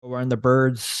wearing the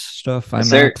birds stuff. Yes,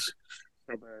 sir.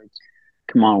 IMAX.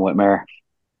 Come on, Whitmer.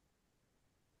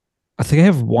 I think I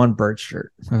have one bird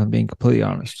shirt, if I'm being completely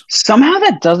honest. Somehow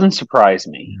that doesn't surprise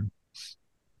me.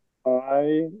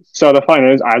 So the fun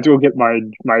is I had to go get my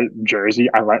jersey.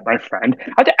 I let my friend.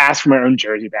 I had to ask for my own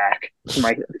jersey back for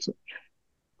my jersey.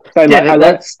 So Yeah,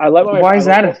 that's I let my why is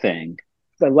that a thing?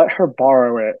 I let her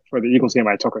borrow it for the Eagles game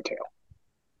I took her to,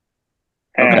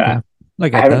 and Okay. I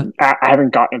get that. I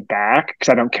haven't gotten it back because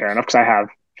I don't care enough because I have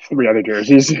 3 other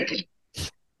jerseys.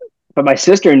 But my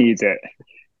sister needs it,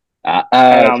 and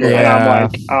I'm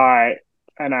like, all right.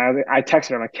 And I texted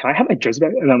her, I'm like, can I have my jersey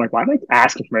back? And I'm like, why am I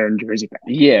asking for my own jersey back?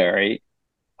 Yeah, right.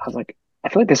 I was like, I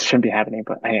feel like this shouldn't be happening,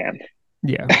 but I am.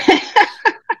 Yeah.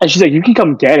 And she's like, you can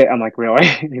come get it. I'm like, really?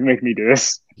 You make me do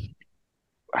this?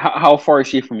 How far is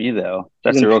she from you, though?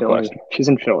 That's the real question. She's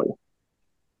in Philly.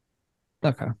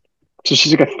 Okay. So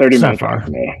she's like a 30-minute drive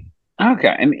from me. Okay.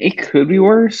 I mean, it could be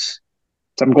worse.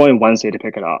 So I'm going Wednesday to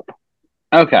pick it up.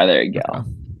 Okay, there you go. Okay.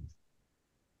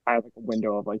 I have like a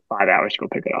window of like 5 hours to go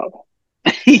pick it up.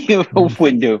 You have a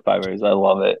window of 5 hours. I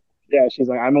love it. Yeah, she's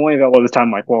like, I'm only available this time.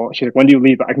 I'm like, well, she's like, when do you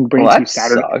leave? I can bring it to you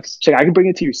Saturday. Sucks. She's like, I can bring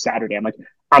it to you Saturday. I'm like,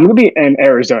 I'm gonna be in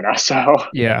Arizona, so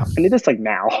Yeah. I need this like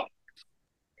now.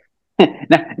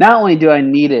 Not only do I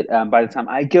need it, by the time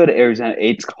I go to Arizona,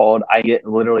 it's called. I get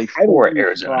literally for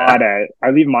Arizona. Friday.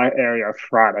 I leave my area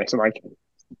Friday, so like,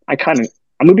 I'm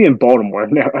gonna be in Baltimore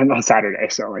on Saturday,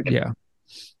 so like, yeah,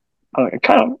 I'm like, I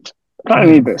kind of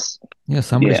need this. Yeah,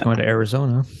 somebody's going to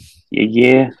Arizona.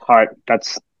 Yeah. All right,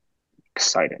 that's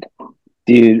excited,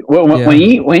 dude.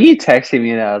 When you texted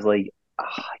me, I was like,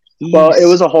 well, it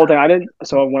was a whole thing. I didn't.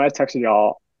 So when I texted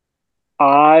y'all,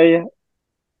 I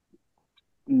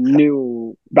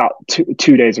knew about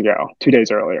 2 days ago, 2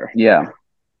 days earlier. Yeah.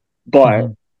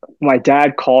 But my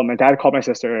dad called my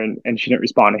sister and she didn't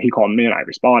respond. And he called me and I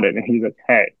responded. And he's like,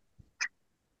 hey,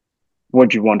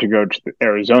 would you want to go to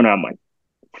Arizona? I'm like,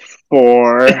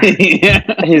 for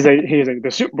he's like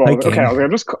the Super Bowl. Hiking. Okay, I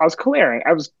was clearing.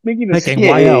 I was making this. Hiking.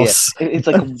 Why else? Yeah. It's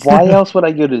like, why else would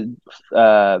I go to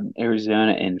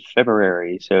Arizona in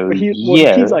February? So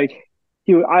he's like,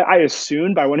 I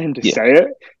assumed, but I wanted him to say it,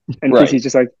 and he's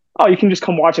just like, oh, you can just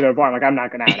come watch it at a bar. I'm like, I'm not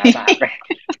gonna. That's not happening.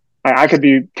 I could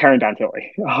be tearing down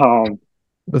Philly.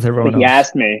 With everyone else. He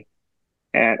asked me,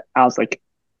 and I was like,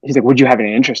 he's like, would you have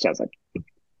any interest? I was like,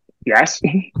 yes,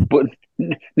 but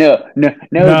no, Dad.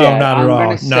 Not at all. I'm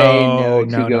gonna say no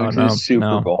to go to the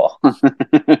Super Bowl.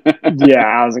 Yeah,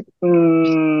 I was like,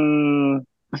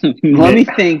 let me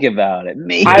think about it.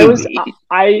 Maybe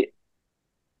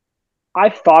I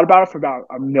thought about it for about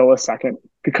a millisecond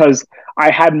because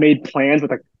I had made plans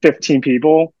with like 15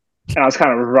 people. And I was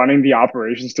kind of running the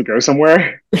operations to go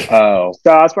somewhere. Oh. So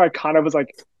that's why I kind of was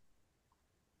like.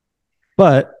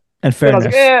 But in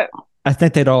fairness, I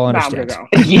think they'd all understand.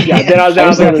 Then I was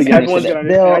like, everyone's going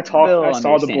to understand. I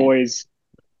saw the boys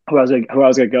who I was going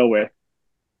to go with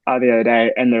the other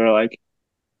day, and they were like,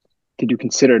 did you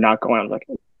consider not going? I was like,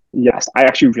 yes, I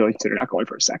actually really considered not going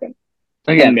for a second.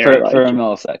 Again, for a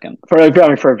millisecond. For a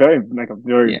very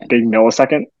big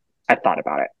millisecond, I thought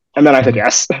about it. And then I said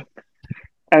yes.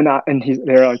 And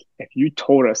they're like, if you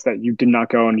told us that you did not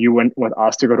go and you went with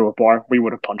us to go to a bar, we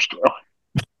would have punched you.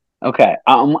 Okay,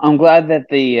 I'm glad that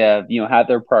they had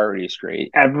their priorities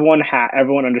straight. Everyone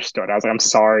understood. I was like, I'm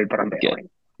sorry, but I'm bailing.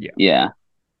 Yeah,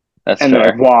 that's and fair.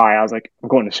 They're like, why? I was like, I'm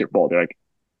going to Super Bowl. They're like,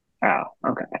 oh,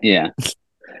 okay. Yeah.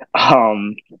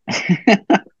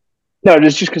 No,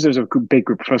 just because there was a big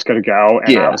group of us going to go,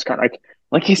 and I was kind of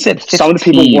like you said, 15, some of the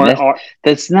people weren't.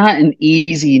 That's not an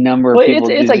easy number of people.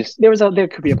 It's like there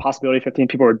could be a possibility 15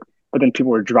 people but then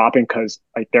people were dropping because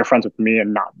like they're friends with me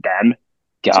and not them.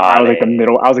 I was like the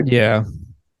middle. I was like, yeah,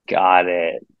 got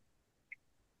it.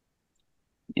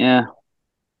 Yeah.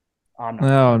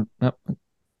 No.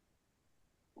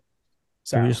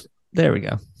 So there we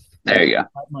go. There you go.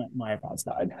 My iPod's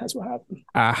died. That's what happened.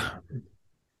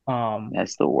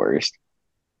 That's the worst.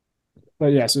 But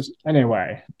yeah, so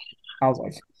anyway, I was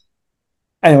like,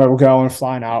 we're going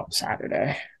flying out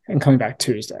Saturday and coming back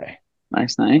Tuesday.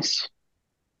 Nice.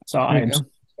 So I am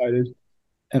excited,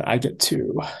 and I get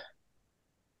to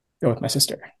go with my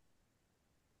sister.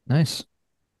 Nice.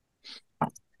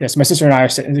 Yes, my sister and I are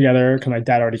sitting together because my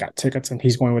dad already got tickets, and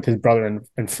he's going with his brother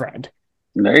and friend.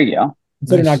 There you go.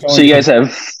 Nice. So you guys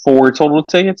have 4 total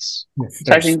tickets,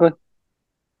 technically?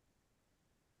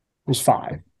 There's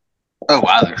 5. Oh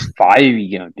wow, there's 5.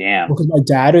 You go, damn. Because my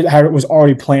dad was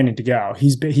already planning to go.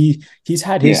 He's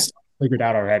had his stuff figured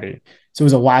out already. So it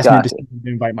was a last minute decision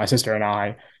to invite my sister and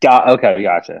I.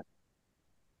 Gotcha.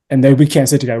 And then we can't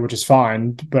sit together, which is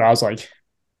fine. But I was like,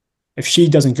 if she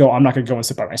doesn't go, I'm not going to go and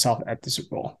sit by myself at the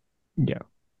Super Bowl. Yeah.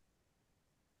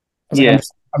 I was like,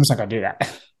 I'm just not gonna do that. I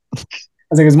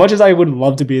was like, as much as I would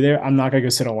love to be there, I'm not gonna go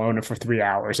sit alone for 3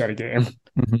 hours at a game.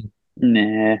 Mm-hmm.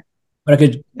 Nah, But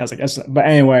I was like, but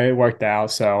anyway, it worked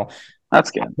out. So that's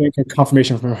I good. think a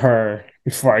confirmation from her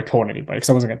before I told anybody, because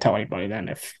I wasn't gonna tell anybody then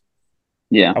if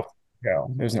Yeah. I was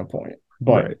go. There's no point.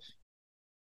 But Right.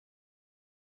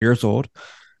 Years old.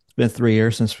 It's been 3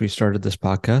 years since we started this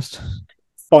podcast.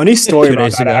 funny story 2 about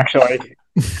days that ago. actually.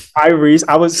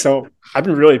 I've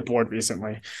been really bored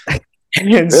recently.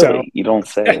 And so Really? You don't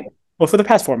say. well for the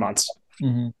past 4 months.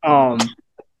 Mm-hmm.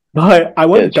 But I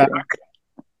went Yeah, back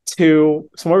true. to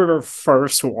some of our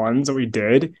first ones that we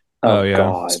did. Oh, Oh, yeah.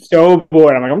 God. So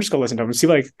bored. I'm like, I'm just gonna listen to them and see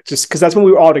like just because that's when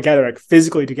we were all together, like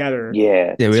physically together.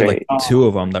 Yeah. Yeah, we that's had right. like 2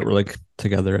 of them that were like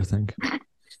together, I think.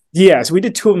 Yeah, so we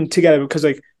did 2 of them together because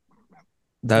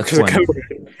That's because of when,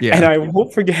 COVID. yeah. And I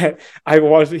won't forget, I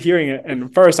was hearing it,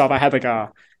 and first off, I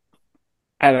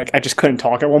just couldn't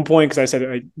talk at one point because I said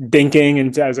like dinking,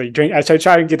 and I was like drink. I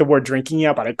tried to get the word drinking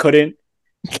out, but I couldn't.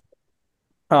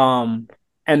 And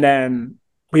then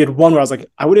we had one where I was like,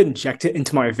 I would inject it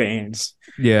into my veins.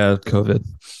 Yeah, COVID.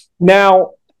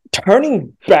 Now,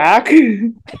 turning back,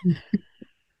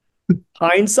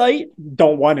 hindsight,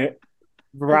 don't want it.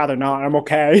 Rather not. I'm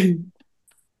okay.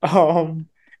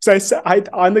 So I said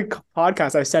on the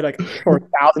podcast, I said like for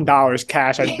 $1,000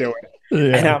 cash, I'd do it.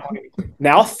 And Yeah. I'm like,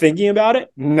 now thinking about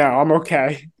it, no, I'm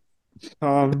okay.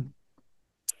 Thought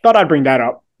I'd bring that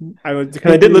up. Because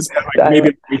I did listen to it like maybe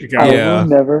a week ago. I Yeah. will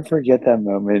never forget that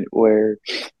moment where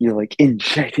you're like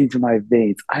injecting into my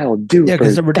veins. I'll do Yeah, it for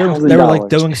because they were like $1,000.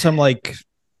 doing some like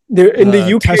They're in the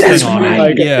UK, testing there's on it.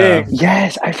 like a Yeah. thing.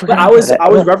 Yes, I But forgot. I was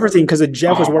about that. referencing because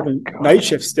Jeff was Oh, working God. night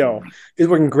shifts still. He was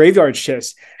working graveyard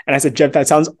shifts, and I said, Jeff, that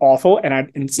sounds awful. And I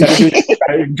instead of doing it,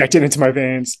 I injected it into my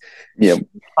veins. Yep.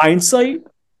 Hindsight,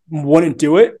 wouldn't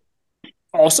do it.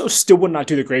 Also, still would not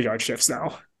do the graveyard shifts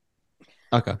now.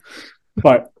 Okay.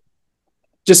 But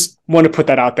just want to put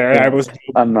that out there. I was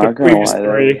I'm not gonna lie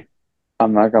though.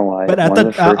 I'm not gonna lie. But at One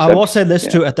of the, I will say this yeah.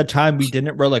 too. At the time, we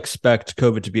didn't really expect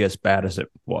COVID to be as bad as it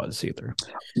was either.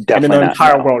 and then Definitely the not.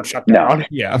 entire No. world shut No. down.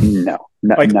 Yeah, No,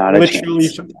 Like not a literally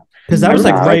chance. shut down. because that was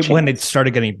like Not a right when it chance.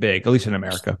 started getting big, at least in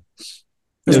America.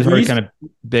 It was already kind of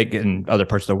big in other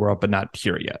parts of the world, but not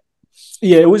here yet.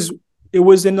 Yeah, it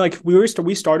was in like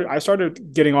I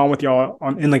started getting on with y'all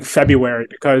in like February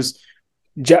because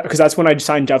that's when I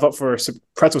signed Jeff up for a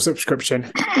pretzel subscription.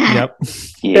 Yep.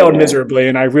 Failed miserably,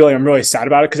 and I'm really sad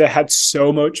about it because it had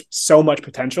so much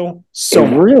potential. So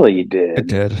it really did. It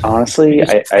did. Honestly,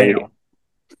 I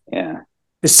yeah.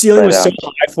 The ceiling But, was so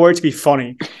high for it to be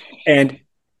funny, and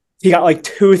he got like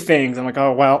 2 things. I'm like,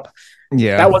 oh well,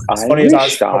 Yeah, that wasn't as funny as I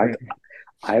was shocked.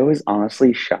 I was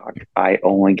honestly shocked. I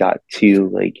only got 2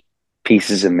 like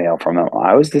pieces of mail from them.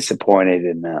 I was disappointed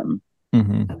in them.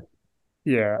 Mm-hmm.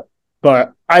 Yeah,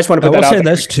 but I just want to I put will that out say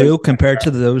there this too. Compared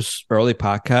to those early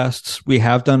podcasts, we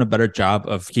have done a better job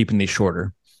of keeping these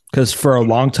shorter. Because for a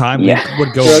long time, we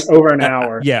would go over an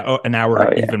hour. Yeah, an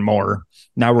hour, even more.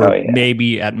 Now we're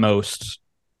maybe at most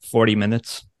 40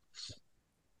 minutes.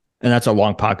 And that's a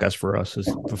long podcast for us, is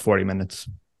for 40 minutes.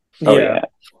 Yeah.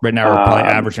 Right now, we're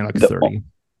probably averaging like 30.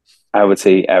 I would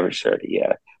say average 30,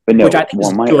 yeah. But no, which I think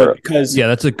is good because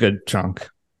that's a good chunk.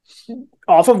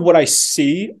 Off of what I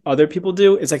see other people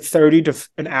do, it's like 30 to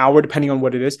an hour, depending on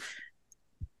what it is.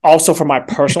 Also, for my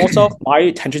personal self, my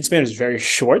attention span is very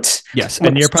short. Yes,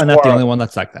 and you're probably not the only one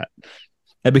that's like that.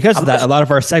 And because of that, a lot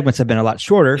of our segments have been a lot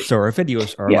shorter, so our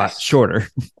videos are a lot shorter.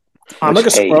 I'm like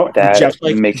a squirrel.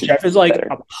 Jeff is like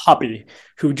a puppy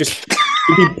who just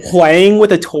would be playing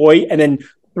with a toy, and then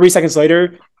 3 seconds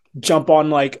later, jump on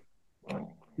like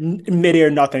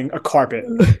midair nothing, a carpet.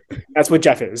 That's what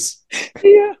Jeff is.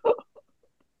 Yeah.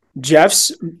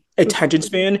 Jeff's attention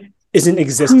span isn't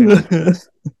existent.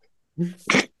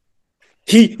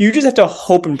 You just have to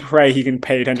hope and pray he can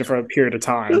pay attention for a period of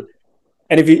time.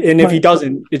 And if he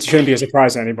doesn't, it shouldn't be a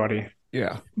surprise to anybody.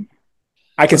 Yeah.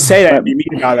 I can say that and be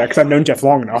mean about that because I've known Jeff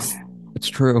long enough. It's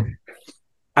true.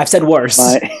 I've said worse.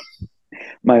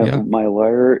 My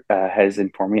lawyer has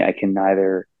informed me I can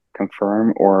neither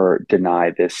confirm or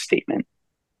deny this statement.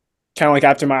 Kind of like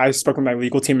after I spoke with my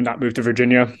legal team and not moved to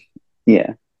Virginia.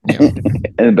 Yeah. And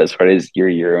the best part is you're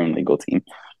your own legal team.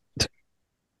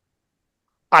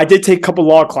 I did take a couple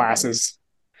law classes.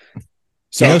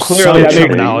 So clearly some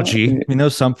terminology. We know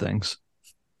some things.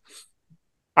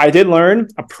 I did learn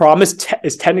a promise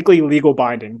is technically legal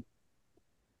binding.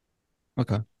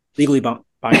 Okay. Legally binding.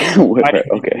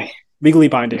 Okay. Legally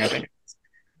binding, I think.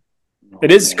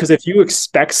 It is because if you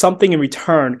expect something in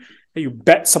return that you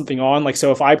bet something on, like,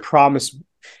 so if I promise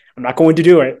I'm not going to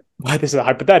do it, this is a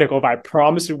hypothetical, if I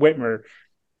promised Whitmer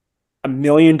 $1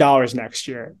 million next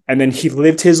year, and then he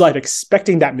lived his life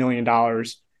expecting that $1 million,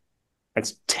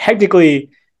 that's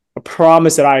technically a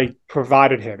promise that I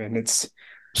provided him, and it's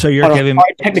so you're giving me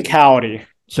technicality.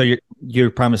 So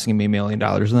you're promising me $1 million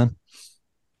then?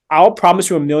 I'll promise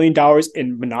you $1 million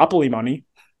in Monopoly money.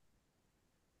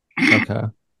 Okay.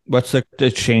 What's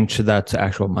the change to that to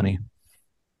actual money?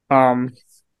 The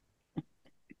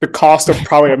cost of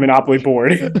probably a Monopoly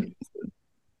board.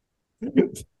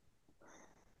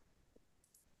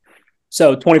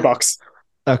 So $20.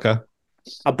 Okay.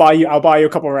 I'll buy you a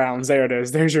couple rounds. There it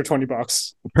is. There's your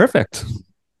 $20. Perfect.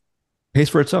 Pays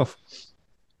for itself.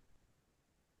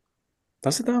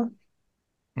 Does it though?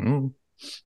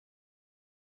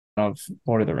 Of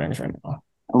Lord of the Rings right now.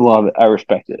 I love it. I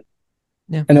respect it.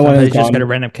 Yeah. And then when you just get a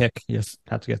random kick, you just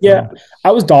have to get through.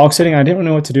 I was dog sitting. I didn't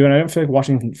know what to do, and I didn't feel like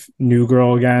watching New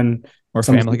Girl again or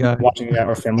Family Guy.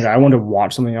 Or Family Guy. I wanted to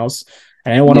watch something else.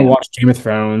 And I didn't want to watch Game of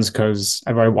Thrones because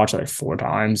I've already watched it like 4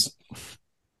 times.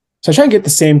 So I tried to get the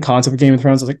same concept of Game of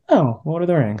Thrones. I was like, oh, Lord of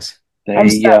the Rings. There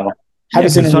you go. Haven't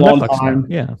seen it in a long time.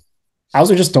 Yeah. I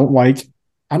also just don't watch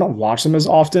them as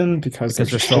often because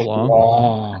they're so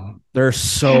long. They're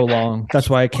so long. That's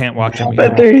why I can't watch them.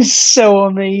 But they're so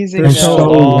amazing. They're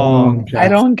so long. I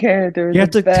don't care. They're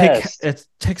the best. It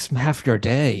takes half your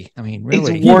day. I mean,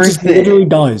 really. It's worth it. It really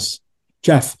does.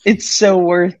 Jeff. It's so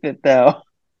worth it, though.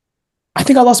 I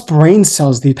think I lost brain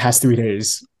cells the past 3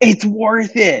 days. It's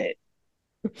worth it.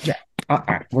 Yeah. All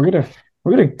right. We're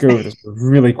gonna go over this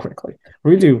really quickly.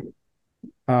 We're gonna do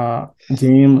not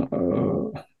Game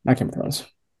of Thrones.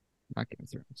 Not Game of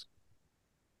Thrones.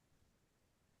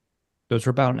 Those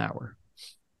are about an hour.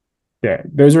 Yeah,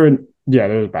 those are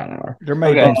about an hour. There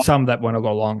may have been some that went a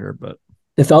little longer, but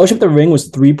The Fellowship of the Ring was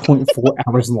 3.4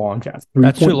 hours long, Jeff.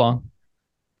 That's too long.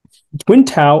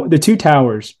 The two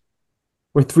towers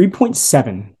were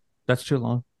 3.7. That's too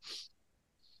long.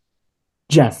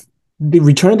 Jeff, The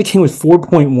Return of the King was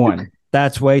 4.1.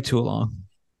 That's way too long.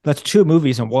 That's 2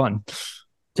 movies in one.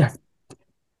 Jeff,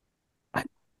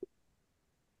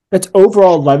 that's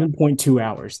overall 11.2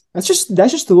 hours. That's just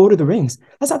The Lord of the Rings.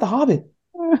 That's not The Hobbit.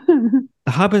 The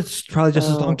Hobbit's probably just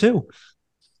as long too.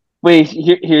 Wait,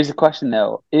 here's a question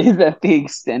though: is that the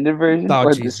extended version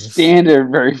or the standard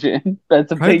version?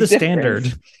 That's probably big the difference.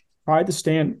 Standard. Probably the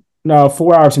standard. No,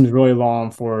 4 hours seems really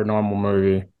long for a normal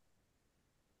movie.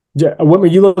 Yeah, when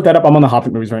you look that up, I'm on the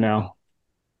Hobbit movies right now.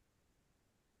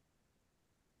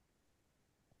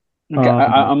 Okay,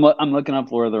 I'm looking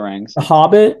up Lord of the Rings. The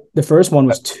Hobbit, the first one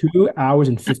was 2 hours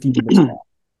and 50 minutes long.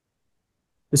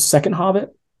 The second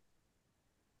Hobbit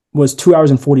was 2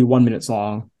 hours and 41 minutes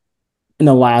long. And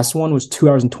the last one was 2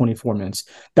 hours and 24 minutes.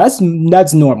 That's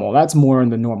normal. That's more on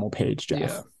the normal page, Jeff.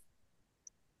 Yeah.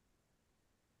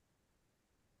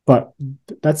 But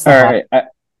that's the all right.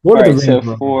 Lord of the Rings.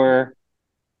 So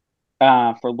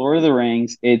for Lord of the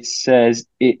Rings, it says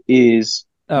it is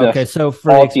so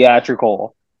for all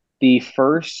theatrical. The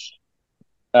first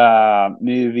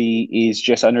movie is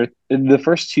just under. The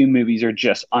first 2 movies are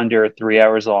just under 3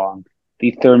 hours long.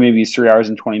 The third movie is 3 hours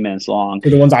and 20 minutes long. So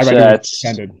the ones I read were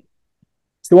extended.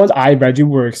 The ones I read you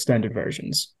were extended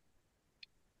versions.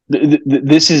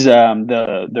 This is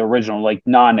the original, like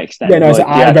non-extended. Yeah, no, so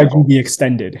I read you the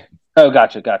extended. Oh,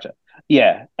 gotcha.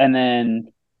 Yeah, and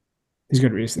then he's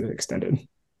going to read the extended.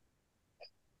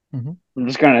 Mm-hmm. I'm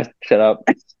just gonna shut up.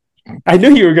 I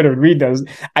knew you were going to read those.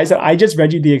 I said I just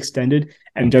read you the extended,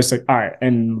 and just like all right.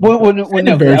 And I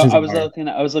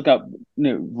was looking up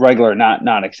regular,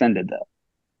 not extended though.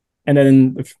 And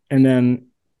then.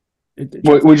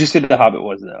 What would you say the Hobbit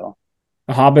was though?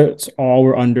 The Hobbits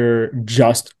all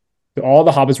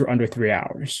the Hobbits were under 3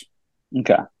 hours.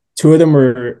 Okay. 2 of them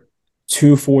were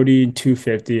 240,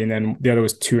 250, and then the other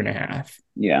was 2.5.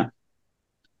 Yeah.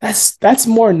 That's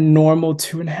more normal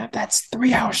 2.5. That's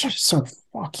 3 hours. That's so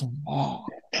fucking long.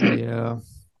 Yeah.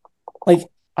 Like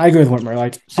I agree with Whitmer.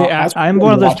 Like see, I'm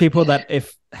one of those people that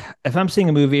if I'm seeing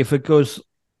a movie, if it goes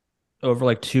over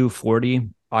like 240,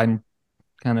 I'm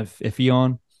kind of iffy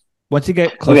on. Once you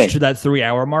get close to that 3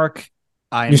 hour mark,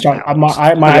 my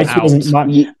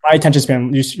attention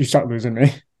span. You start losing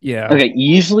me. Yeah. Okay.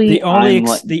 Usually, the only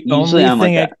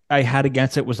thing I had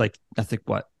against it was like I think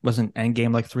wasn't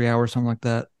Endgame like 3 hours, something like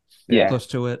that. Yeah. Close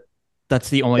to it. That's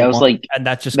the only one. And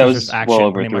that's just because there's action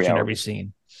well pretty much in every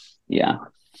scene. Yeah.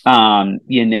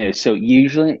 So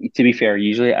usually, to be fair,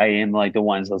 I am like the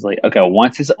ones I was like, okay,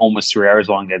 once it's almost 3 hours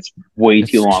long, that's way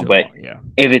too long. But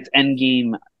if it's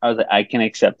Endgame, I was like, I can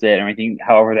accept it and everything.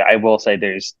 However, I will say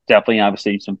there's definitely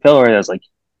obviously some filler that's like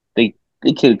they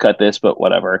could cut this, but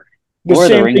whatever. The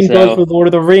same thing goes for Lord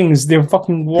of the Rings. They're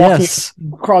fucking walking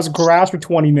across grass for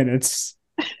 20 minutes.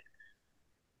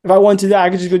 If I wanted to do that, I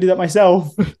could just go do that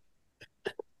myself.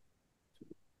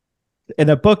 In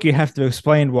a book, you have to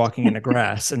explain walking in the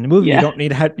grass. In the movie, you don't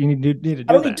need to. You need to do that.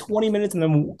 I don't need 20 minutes and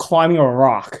then climbing a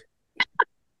rock.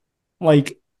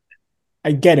 Like,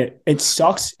 I get it. It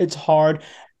sucks. It's hard.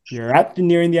 You're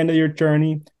nearing the end of your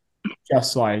journey.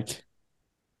 Just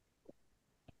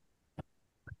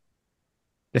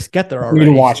get there already. We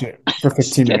need to watch it for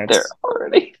 15 minutes. Get there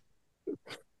already.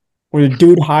 Or the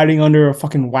dude hiding under a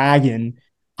fucking wagon,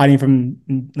 hiding from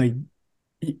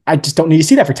I just don't need to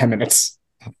see that for 10 minutes.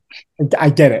 I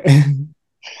get it.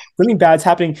 Something bad's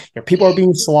happening. Your people are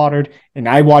being slaughtered, and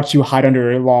I watch you hide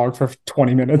under a log for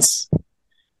 20 minutes.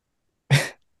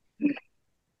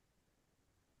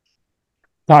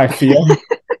 How I feel.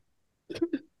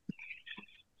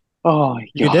 Oh,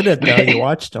 you did it though. You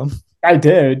watched them. I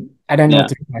did. I didn't know what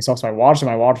to do myself, so I watched them.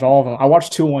 I watched all of them. I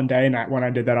watched 2 one day, and when I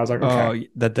did that, I was like, okay.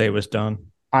 Oh, that day was done.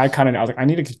 I was like, I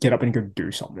need to get up and go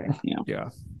do something. Yeah.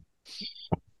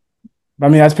 But I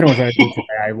mean, that's pretty much what I did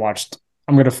today.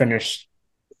 I'm going to finish.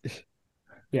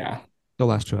 Yeah. The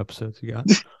last 2 episodes you got.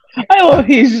 I love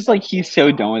he's just like, he's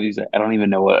so done with these. I don't even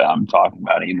know what I'm talking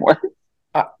about anymore.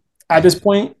 At this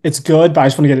point, it's good, but I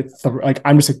just want to get it.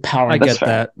 I'm just powering. I get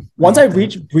that. Once I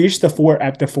reach the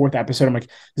 4th episode, I'm like,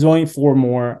 there's only 4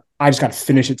 more. I just got to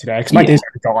finish it today because my days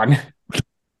are gone.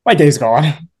 My day's gone.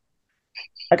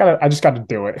 I just got to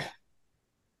do it.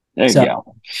 There you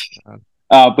go.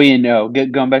 But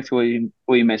going back to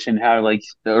what you mentioned, how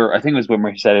or I think it was when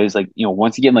Murray said it was like,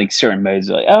 once you get in certain modes,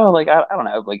 like, I don't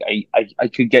know, like I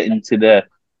could get into the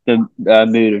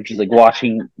mood of just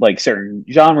watching certain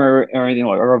genre or anything,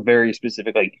 or a very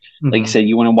specific like say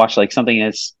you want to watch something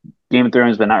that's Game of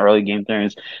Thrones but not really Game of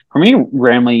Thrones. For me,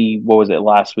 randomly, what was it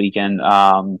last weekend?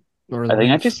 I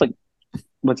think I just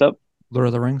what's up? Lord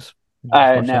of the Rings.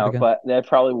 No, but that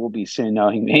probably will be soon,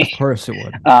 knowing me. Of course it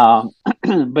would.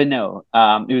 But no,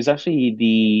 it was actually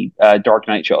the Dark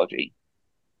Knight trilogy.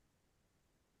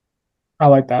 I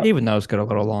like that. Even though it's got a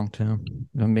little long too,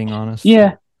 if I'm being honest.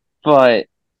 Yeah, but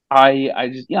I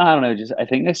just I don't know. I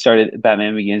think I started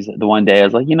Batman Begins the one day. I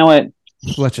was like, you know what?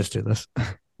 Let's just do this.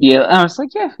 Yeah, I was like,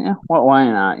 yeah. Why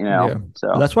not? Yeah.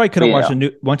 So that's why I couldn't watch the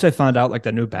new. Once I found out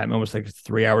the new Batman was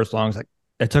 3 hours long,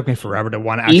 it took me forever to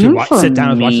want to actually sit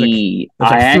down and watch it.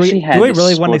 I actually had do I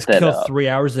really want to kill 3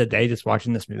 hours a day just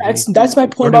watching this movie? That's my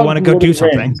point. Or do I want to go do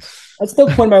something? That's the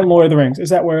point about Lord of the Rings.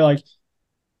 Is that where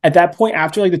at that point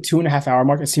after the 2.5 hour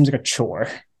mark, it seems like a chore.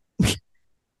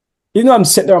 Even though I'm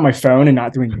sitting there on my phone and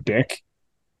not doing dick,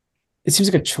 it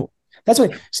seems like a chore. That's why.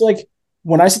 So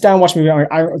when I sit down and watch a movie,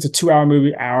 it's a 2 hour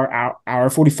movie, hour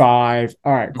 45.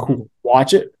 All right, cool.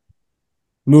 Watch it.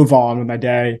 Move on with my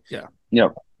day. Yeah.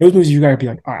 Yep. Those movies, you gotta be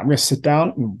like, all right, I'm gonna sit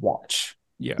down and watch.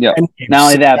 Yeah. Yep. Not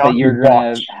only that, but you're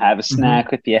gonna have a snack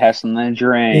with you, have some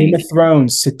drink. Game of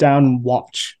Thrones, sit down and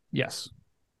watch. Yes.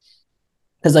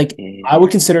 Because I would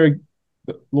consider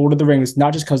Lord of the Rings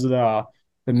not just because of the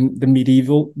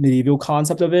medieval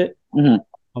concept of it.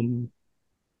 Mm-hmm.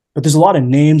 But there's a lot of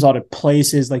names, a lot of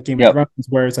places like Game of Thrones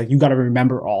where it's you got to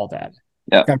remember all that.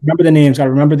 Yeah. Got to remember the names. Got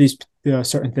to remember these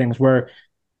certain things. Where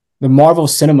the Marvel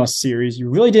Cinema series,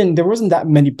 there wasn't that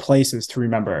many places to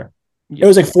remember. Yeah. It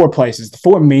was 4 places, the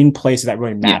 4 main places that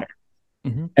really mattered.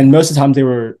 Yeah. Mm-hmm. And most of the time they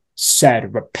were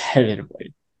said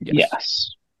repetitively.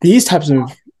 Yes. These types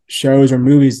of shows or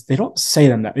movies, they don't say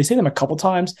them that. They say them a couple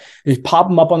times. They pop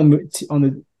them up on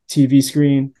the TV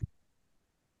screen.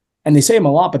 And they say them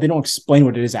a lot, but they don't explain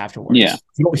what it is afterwards. Yeah.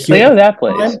 You don't hear that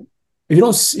place. If you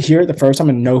don't hear it the first time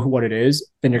and know what it is,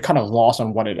 then you're kind of lost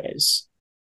on what it is.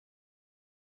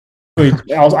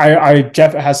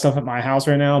 Jeff has stuff at my house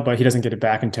right now, but he doesn't get it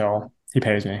back until he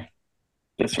pays me.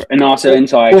 That's right. And also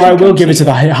until I will give it to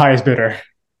the highest bidder.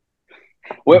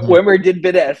 Wimmer did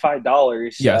bid it at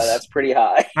 $5. Yes, that's pretty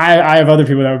high. I have other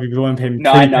people that would be willing to pay me.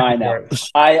 No, I know.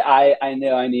 I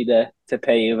know I need to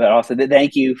pay you, but also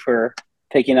thank you for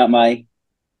picking up my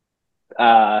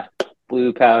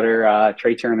blue powder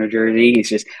Trey Turner jersey. It's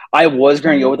just I was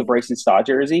going to go with the Bryson Stott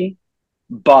jersey,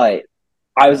 but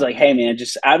I was like, hey man,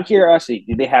 just out of curiosity,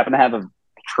 did they happen to have a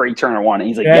Trey Turner one? And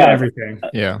he's like, yeah, everything.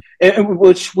 Yeah,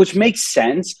 which makes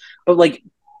sense, but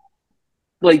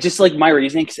just my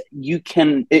reasoning,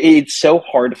 because it's so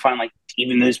hard to find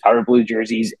even those powder blue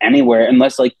jerseys anywhere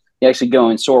unless you actually go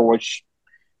in store, which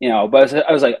but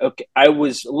I was like, okay, I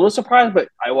was a little surprised, but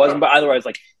I wasn't. But either way, I was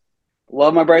like,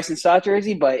 love my Bryson Stott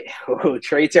jersey, but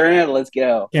Trey Turner, let's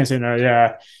go. Can't say no.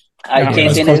 Yeah, I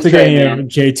can't say no. Close to getting a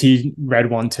JT red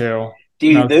one too.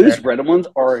 Dude, those red ones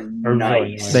are nice.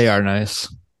 Really nice. They are nice.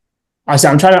 I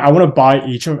said I want to buy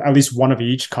at least one of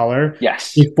each color.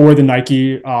 Yes. Before the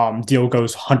Nike deal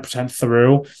goes 100%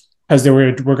 through, because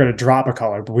we're going to drop a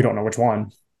color, but we don't know which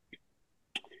one.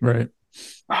 Right.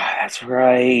 Oh, that's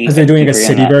right. Because they're doing a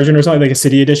city version or something, like a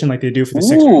city edition, like they do for the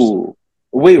Sixers.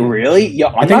 Wait, really?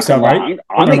 Yeah, I think so, right?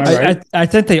 I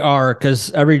think they are,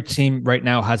 because every team right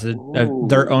now has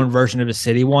their own version of a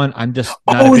city one. I'm just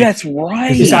not that's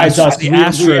right. Besides us, the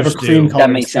Astros do.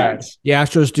 That makes sense. The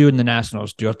Astros do and the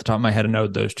Nationals do. Off the top of my head, I know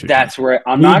those two. That's right.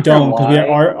 We don't, because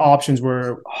our options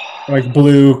were like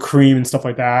blue, cream, and stuff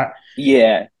like that.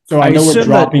 Yeah. So I know we're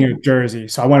dropping a jersey.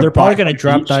 So I want. They're probably going to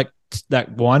drop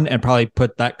that one and probably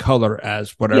put that color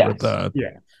as whatever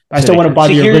I still want to buy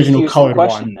the original colored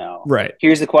one. Though. Right.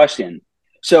 Here's the question.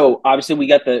 So obviously we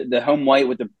got the home white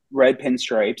with the red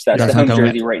pinstripes. That's the home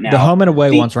jersey right now. The home and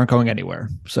away ones aren't going anywhere.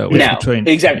 So exactly.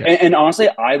 Yeah. And honestly,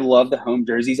 I love the home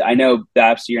jerseys. I know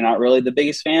Babs, you're not really the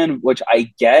biggest fan, which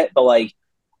I get, but like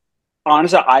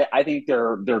honestly, I think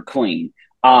they're clean.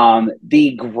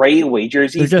 The gray away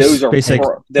jerseys, those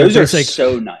are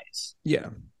so nice.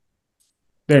 Yeah.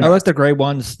 I like the gray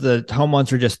ones. The home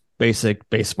ones are just basic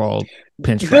baseball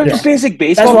pinstripes. They're basic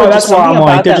baseball. That's why I'm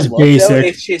like, they're just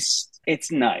basic.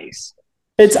 It's nice.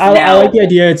 I like the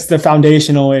idea. It's the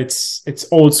foundational. It's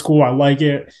old school. I like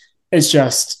it. It's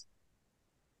just,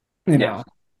 know.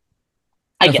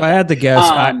 If I had to guess,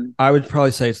 I would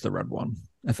probably say it's the red one.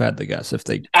 If I had to guess, if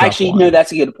they actually no,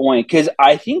 that's a good point, because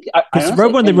I think the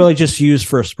red one they really just use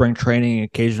for spring training,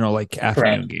 occasional like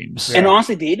afternoon games. And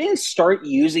honestly, they didn't start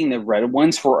using the red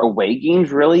ones for away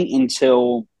games really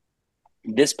until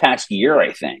this past year,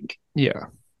 I think. Yeah.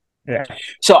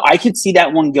 So I could see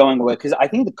that one going away, because I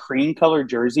think the cream color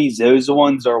jerseys, those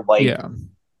ones are like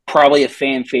probably a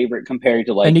fan favorite compared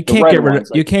to like. And you can't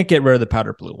get rid of the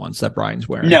powder blue ones that Brian's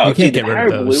wearing. No, you can't get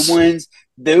rid of those. Blue ones.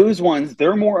 Those ones,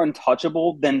 they're more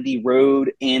untouchable than the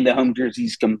road and the home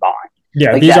jerseys combined.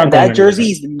 Yeah, like that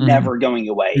jersey is never going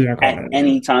away at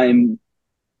any time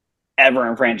ever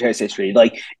in franchise history.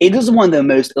 Like, it is one of the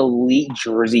most elite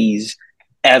jerseys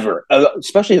ever,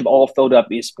 especially of all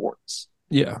Philadelphia sports.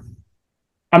 Yeah.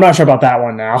 I'm not sure about that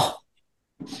one now.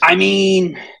 I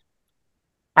mean,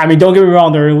 don't get me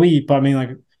wrong, they're elite, but I mean, like,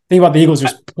 think about the Eagles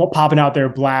just popping out their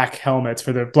black helmets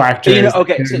for their black jerseys.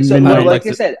 Okay, so like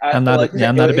I said, I'm not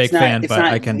a big fan, but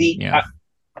I can.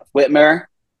 Whitmer,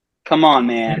 come on,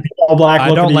 man. All black.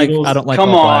 I don't like. Come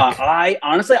all on. Black. I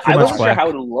honestly, I wasn't sure how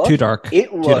it looked. Too dark.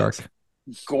 It looked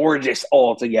gorgeous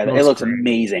altogether. It looks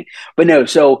amazing. But no,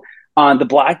 so on the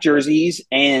black jerseys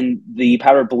and the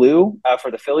powder blue for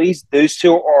the Phillies, those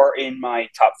two are in my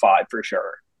top 5 for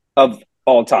sure of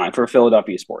all time for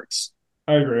Philadelphia sports.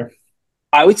 I agree.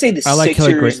 I would say the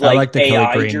Sixers, I like the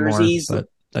AI Kelly Green jerseys, more, but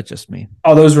that's just me.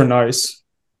 Oh, those were nice.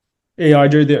 AI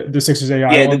jersey, the Sixers AI.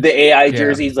 Yeah, the AI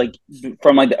jerseys, like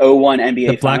from like the 01 NBA.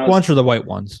 The black ones or the white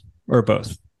ones, or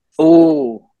both?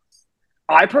 Oh,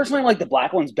 I personally like the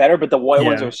black ones better, but the white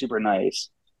ones are super nice.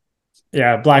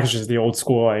 Yeah, black is just the old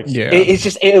school. Like,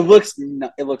 it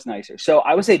looks nicer. So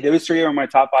I would say those 3 are my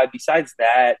top 5. Besides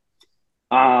that,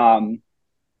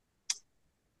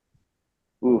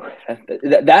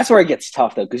 that's where it gets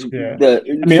tough though, because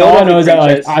all I know is that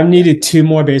like I've needed 2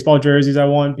 more baseball jerseys I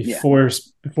want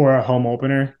before a home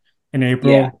opener in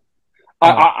April. Yeah.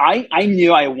 I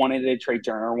knew I wanted a Trey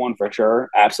Turner one for sure.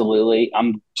 Absolutely,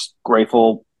 I'm just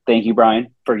grateful. Thank you,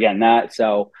 Brian, for getting that.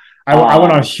 So I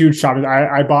went on a huge shopping.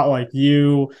 I bought like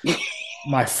you,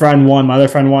 my friend one, my other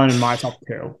friend one, and my top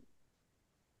 2,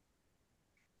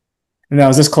 and I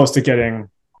was this close to getting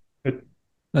the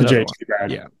JT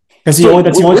bag. Yeah. Because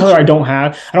that's the only color I don't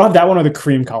have. I don't have that one or the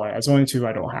cream color. That's the only 2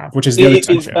 I don't have, which is the other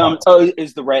 2.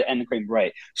 Is the red and the cream,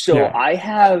 right? So I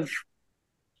have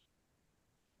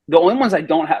the only ones I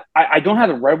don't have. I don't have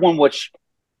the red one, which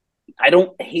I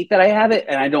don't hate that I have it,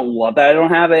 and I don't love that I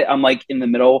don't have it. I'm like in the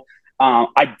middle.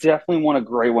 I definitely want a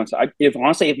gray one. So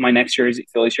if my next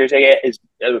Phillies jersey I get is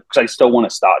because I still want a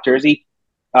stock jersey,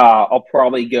 I'll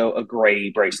probably go a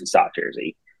gray Bryson stock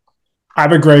jersey. I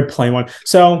have a gray plain one.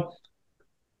 So.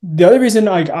 The other reason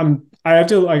I want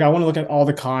to look at all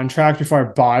the contracts before I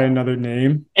buy another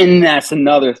name. And that's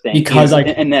another thing. Because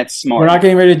and that's smart. We're not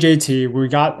getting rid of JT. We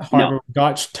got Harper, we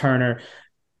got Turner.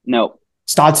 No.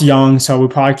 Stott's young, so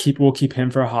we'll keep him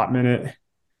for a hot minute.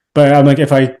 But I'm like,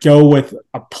 if I go with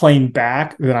a plain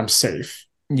back, then I'm safe.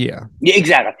 Yeah,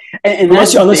 exactly. And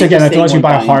unless you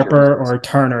buy a Harper or a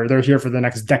Turner, they're here for the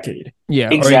next decade. Yeah,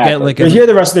 exactly. Or you get they're here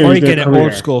the rest of their or you get an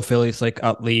old school Phillies like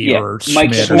Utley or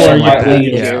Mike Schmidt Schmidt, or something like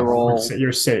that.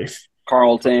 You're safe.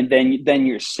 Carlton, then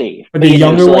you're safe. But the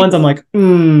younger ones, I'm like,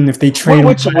 if they trade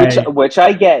which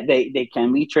I get, they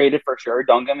can be traded for sure.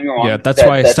 Don't get me wrong. Yeah, that's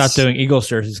why I stopped doing Eagles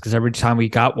jerseys, because every time we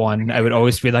got one, I would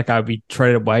always feel like I would be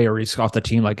traded away or he's off the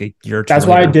team like a year or two. That's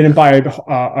why I didn't buy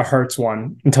a Hurts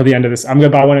one until the end of this. I'm gonna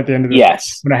buy one at the end of this.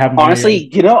 Yes, when I have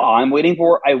honestly, I'm waiting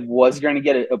for. I was gonna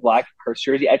get a black Hurts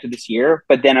jersey after this year,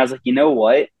 but then I was like, you know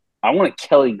what? I want a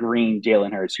Kelly Green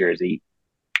Jalen Hurts jersey.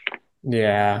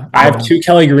 Yeah, I have 2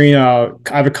 Kelly Green. I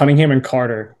have a Cunningham and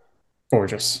Carter.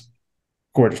 Gorgeous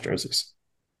jerseys.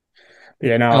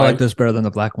 Yeah, no, I like those better than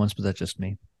the black ones, but that's just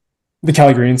me. The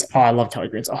Kelly Greens. Oh, I love Kelly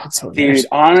Greens. Oh, it's so dude.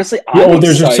 Honestly,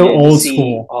 they're so old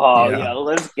school. Oh yeah,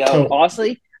 let's go. So,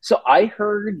 honestly, so I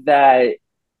heard that.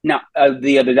 Now,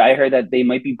 the other day, I heard that they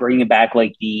might be bringing back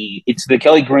it's the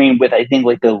Kelly Green with, I think,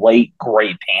 like the light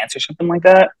gray pants or something like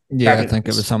that. Yeah, I think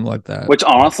it was something like that. Which,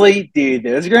 honestly, dude,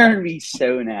 those are going to be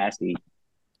so nasty.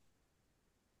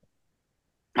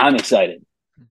 I'm excited.